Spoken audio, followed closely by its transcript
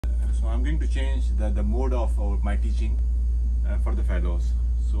So I'm going to change the mode of my teaching for the fellows.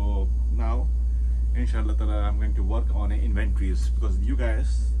 So now inshallah ta'ala, I'm going to work on inventories, because you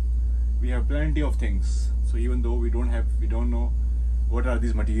guys, we have plenty of things. So even though we don't know what are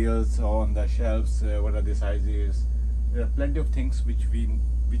these materials on the shelves, what are the sizes, there are plenty of things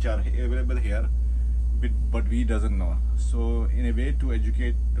which are available here, but we doesn't know. So in a way to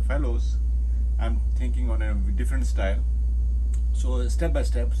educate the fellows, I'm thinking on a different style. So step by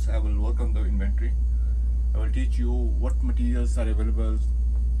step I will work on the inventory. I will teach you what materials are available,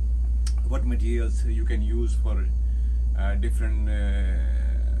 what materials you can use for different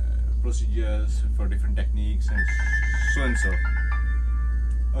procedures, for different techniques, and so.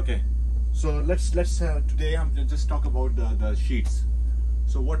 Okay, so let's today I'm just talk about the sheets.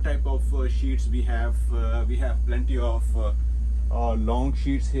 So what type of sheets we have? We have plenty of long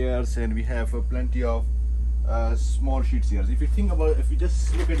sheets here, and we have plenty of small sheets here. If you think about, if you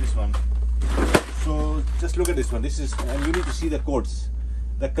just look at this one, so just look at this one. This is, and you need to see the codes,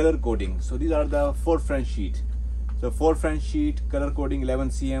 the color coding. So these are the 4 French sheet. So 4 French sheet, color coding 11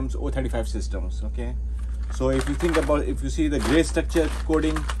 cms, 035 systems. Okay, so if you think about, if you see the gray structure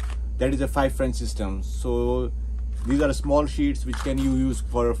coding, that is a 5 French system. So these are small sheets which can you use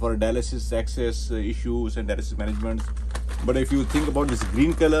for dialysis access issues and dialysis management. But if you think about this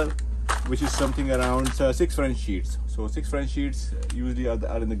green color, which is something around 6 French sheets. So 6 French sheets usually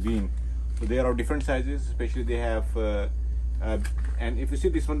are in the green. So they are of different sizes, especially they have and if you see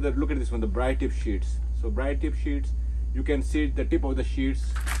this one, look at this one, the bright tip sheets. So bright tip sheets, you can see the tip of the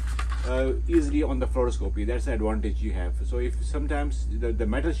sheets easily on the fluoroscopy. That's the advantage you have. So if sometimes the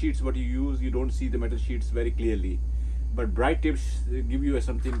metal sheets what you use, you don't see the metal sheets very clearly, but bright tips give you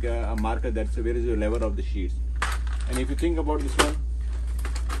a marker that's where is the level of the sheets. And if you think about this one,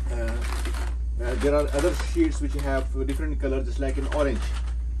 there are other sheets which have different colors, just like in orange.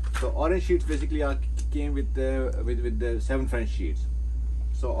 So orange sheets basically came with the 7 French sheets.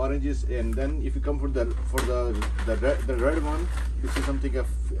 So oranges, and then if you come for the red one, this is something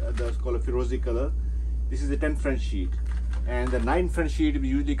that's called a Firozi color. This is a 10 French sheet, and the 9 French sheet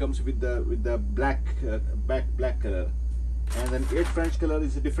usually comes with the black color, and then 8 French color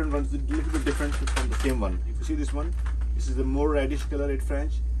is a different one, it's a little bit different from the same one. If you see this one, this is the more reddish color 8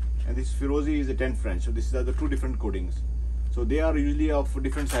 French, and this Firozi is a 10 French. So these are the 2 different codings. So they are usually of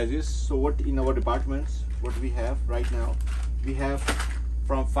different sizes. So what in our departments, what we have right now, we have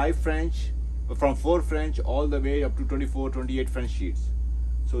from 4 French all the way up to 24, 28 French sheets.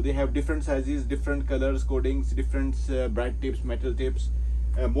 So they have different sizes, different colors, codings, different bright tips, metal tips.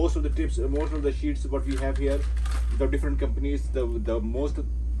 Most of the sheets what we have here, the different companies, the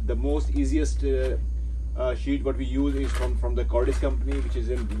most easiest sheet what we use is from the Cordis company,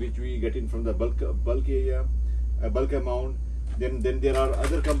 which we get in from the bulk area, bulk amount. Then there are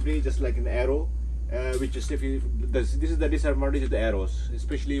other companies just like an Arrow, which is this is the disadvantage of the arrows,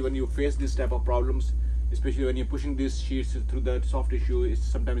 especially when you face this type of problems, especially when you're pushing these sheets through the soft tissue.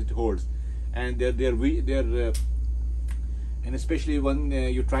 Sometimes it holds, and and especially when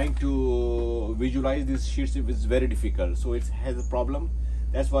you're trying to visualize these sheets, it's very difficult. So it has a problem.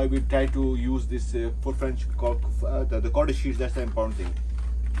 That's why we try to use this 4 French the Cordis sheets. That's the important thing.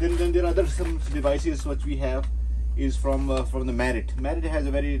 Then there are other some devices which we have is from the Merit. Merit has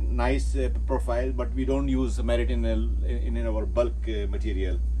a very nice profile, but we don't use Merit in our bulk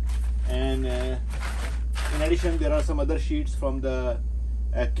material. And in addition, there are some other sheets from the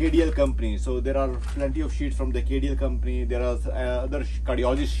KDL company. So there are plenty of sheets from the KDL company. There are other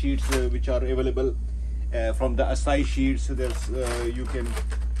cardiologist sheets which are available from the Asai sheets. So there's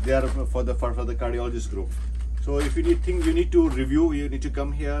they are for the cardiologist group. So if you need to review, you need to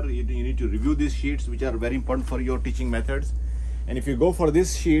come here, you need to review these sheets, which are very important for your teaching methods. And if you go for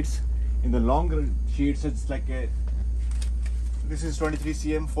these sheets, in the longer sheets, it's like this is 23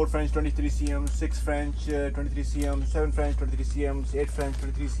 cm, 4 French 23 cm, 6 French 23 cm, 7 French 23 cm, 8 French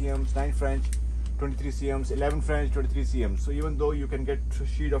 23 cm, 9 French 23 cm, 11 French 23 cm. So even though you can get a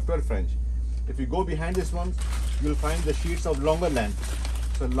sheet of 12 French, if you go behind this one, you'll find the sheets of longer length.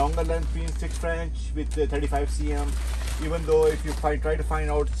 So longer length means 6 French with 35 cm. Even though if you try to find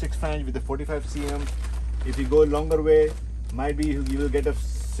out 6 French with the 45 cm, if you go longer way, might be you will get a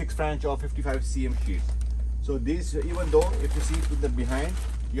 6 French or 55 cm sheet. So these, even though if you see with the behind,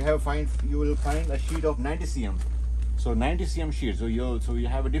 you will find a sheet of 90 cm. So 90 cm sheet. So you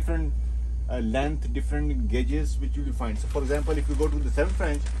have a different length, different gauges which you will find. So for example, if you go to the 7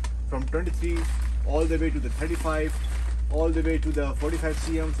 French from 23 all the way to the 35, all the way to the 45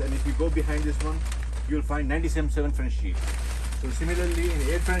 cms, and if you go behind this one, you will find 90 cm 7 French sheet. So similarly in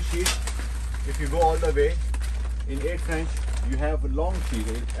 8 French sheet, if you go all the way in 8 French, you have long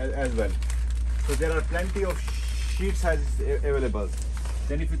sheets as well. So there are plenty of sheet sizes available.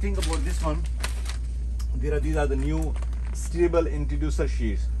 Then if you think about this one, these are the new steerable introducer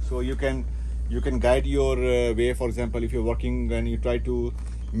sheets. So you can guide your way. For example, if you're working and you try to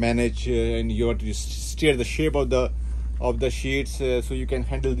manage and you want to steer the shape of the sheets, so you can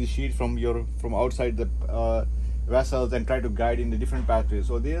handle the sheet from outside the vessels and try to guide in the different pathways.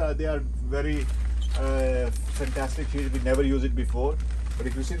 So they are very fantastic sheets. We never used it before, but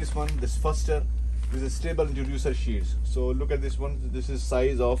if you see this one, this Fuster, this is stable introducer sheets. So look at this one. This is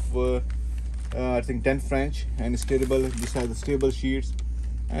size of I think 10 French and steerable. These are the stable sheets,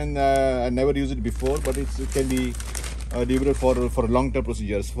 and I never used it before, but it can be delivered for long-term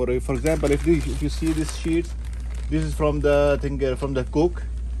procedures. For example, if you see these sheets, this is from the from the Cook.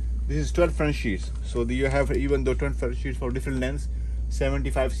 This is 12 French sheets. So you have even though 12 French sheets for different lengths,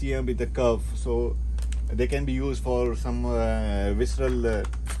 75 cm with a curve. So they can be used for some visceral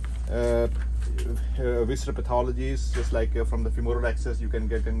pathologies, just like from the femoral access you can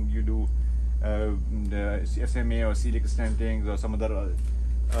get, and you do the SMA or celiac stentings or some other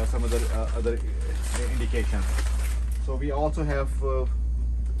indications. So we also have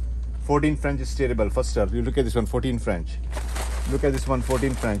 14 French steerable. Fuster, you look at this one, 14 French. Look at this one,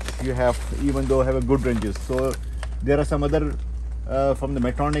 14 French. You have, even though have a good ranges. So there are some other from the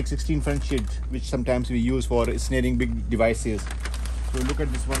Medtronic 16 French sheet, which sometimes we use for snaring big devices. So look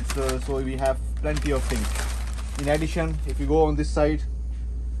at this one. So we have plenty of things. In addition, if you go on this side,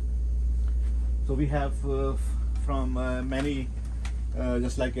 so we have from many,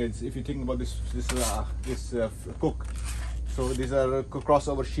 just like if you think about this Cook. So these are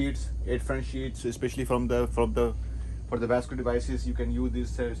crossover sheets, 8 French sheets, especially for the vascular devices. You can use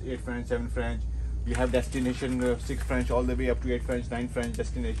this 8 French, 7 French. We have destination 6 French all the way up to 8 French, 9 French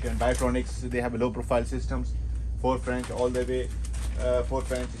destination. Biotronics, they have low profile systems, 4 French all the way 4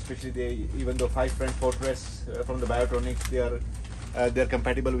 French, especially even though 5 French Fortress from the Biotronics, they're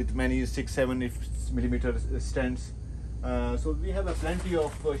compatible with many 6-7 millimeter stents. So we have a plenty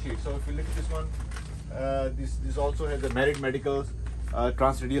of sheets. So if you look at this one, this also has the Merit Medicals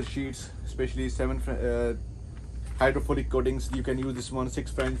transradial sheets, especially 7 hydrophilic coatings. You can use this one,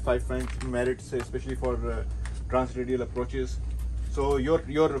 6 French, 5 French Merits, especially for transradial approaches. So your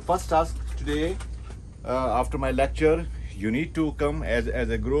first task today, after my lecture, you need to come as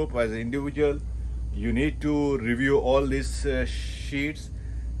a group, as an individual. You need to review all these sheets.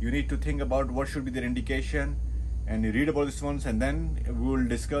 You need to think about what should be their indication, and you read about these ones, and then we will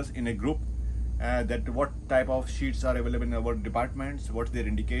discuss in a group that what type of sheets are available in our departments, what's their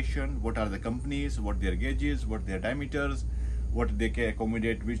indication, what are the companies, what their gauges, what their diameters, what they can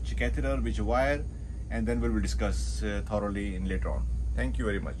accommodate, which catheter, which wire, and then we will discuss thoroughly in later on. Thank you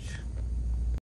very much.